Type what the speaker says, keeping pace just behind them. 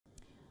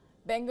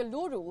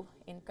Bengaluru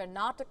in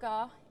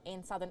Karnataka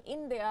in southern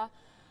India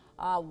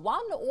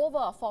won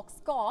over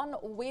Foxconn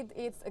with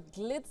its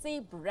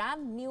glitzy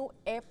brand new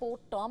airport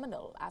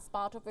terminal. As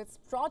part of its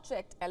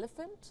Project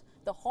Elephant,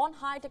 the Hon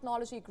Hai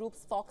Technology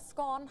Group's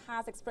Foxconn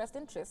has expressed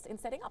interest in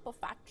setting up a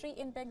factory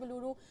in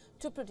Bengaluru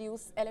to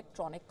produce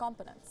electronic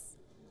components.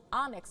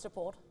 Our next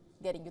report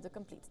getting you the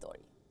complete story.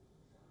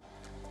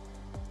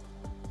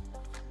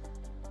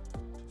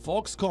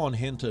 Foxconn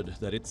hinted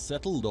that it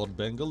settled on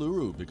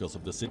Bengaluru because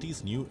of the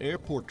city's new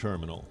airport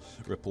terminal.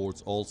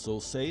 Reports also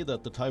say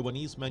that the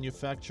Taiwanese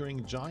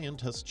manufacturing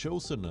giant has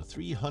chosen a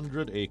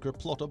 300-acre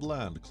plot of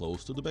land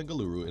close to the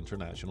Bengaluru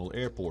International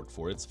Airport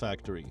for its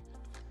factory.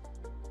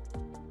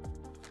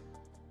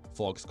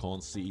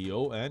 Foxconn's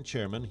CEO and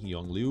chairman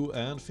Hyung Liu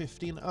and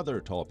 15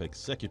 other top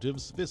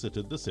executives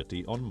visited the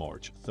city on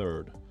March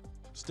 3rd.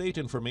 State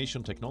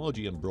Information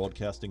Technology and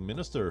Broadcasting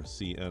Minister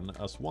C.N.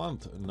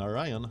 Aswanth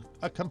Narayan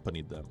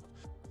accompanied them.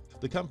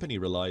 The company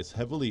relies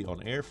heavily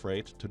on air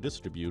freight to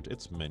distribute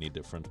its many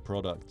different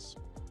products.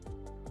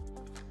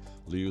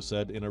 Liu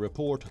said in a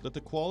report that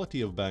the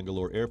quality of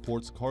Bangalore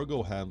Airport's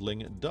cargo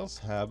handling does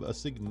have a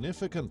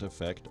significant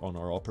effect on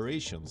our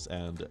operations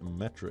and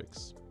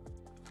metrics.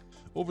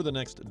 Over the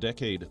next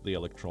decade, the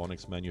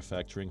electronics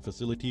manufacturing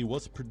facility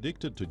was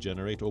predicted to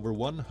generate over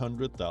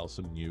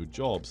 100,000 new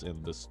jobs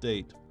in the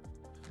state.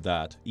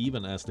 That,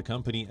 even as the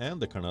company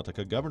and the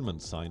Karnataka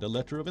government signed a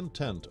letter of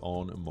intent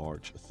on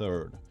March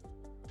 3rd.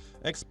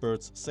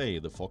 Experts say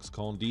the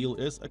Foxconn deal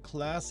is a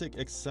classic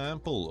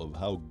example of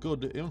how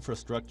good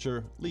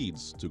infrastructure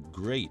leads to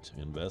great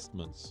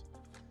investments.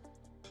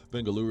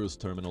 Bengaluru's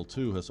Terminal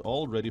 2 has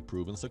already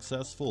proven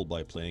successful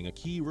by playing a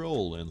key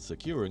role in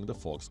securing the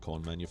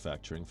Foxconn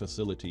manufacturing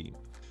facility.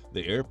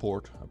 The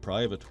airport, a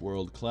private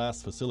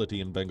world-class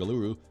facility in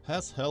Bengaluru,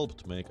 has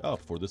helped make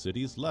up for the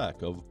city's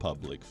lack of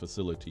public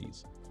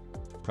facilities.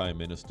 Prime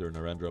Minister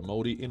Narendra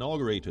Modi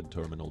inaugurated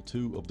Terminal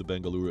 2 of the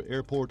Bengaluru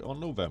airport on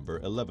November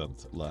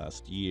 11th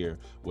last year,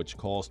 which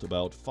cost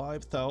about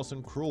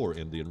 5,000 crore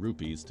Indian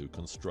rupees to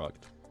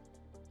construct.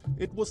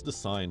 It was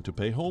designed to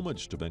pay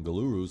homage to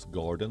Bengaluru's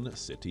Garden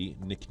City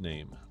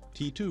nickname.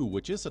 T2,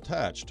 which is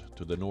attached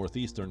to the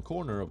northeastern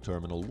corner of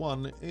Terminal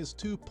 1, is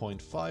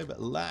 2.5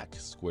 lakh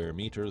square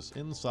meters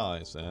in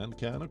size and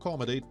can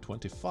accommodate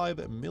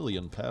 25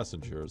 million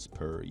passengers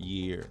per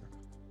year.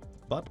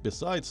 But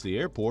besides the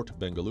airport,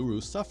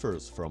 Bengaluru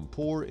suffers from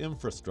poor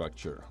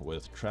infrastructure,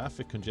 with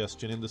traffic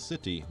congestion in the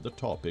city the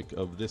topic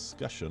of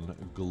discussion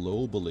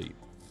globally.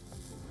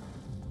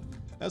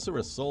 As a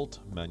result,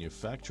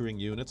 manufacturing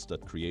units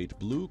that create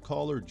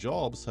blue-collar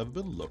jobs have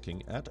been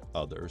looking at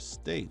other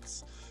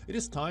states. It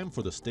is time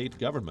for the state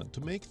government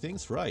to make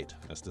things right,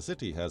 as the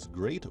city has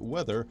great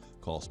weather,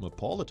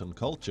 cosmopolitan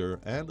culture,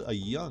 and a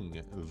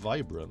young,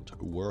 vibrant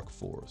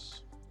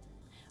workforce.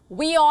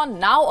 WION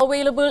now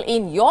available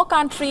in your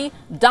country.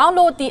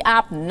 Download the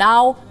app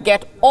now.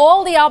 Get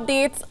all the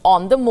updates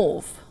on the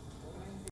move.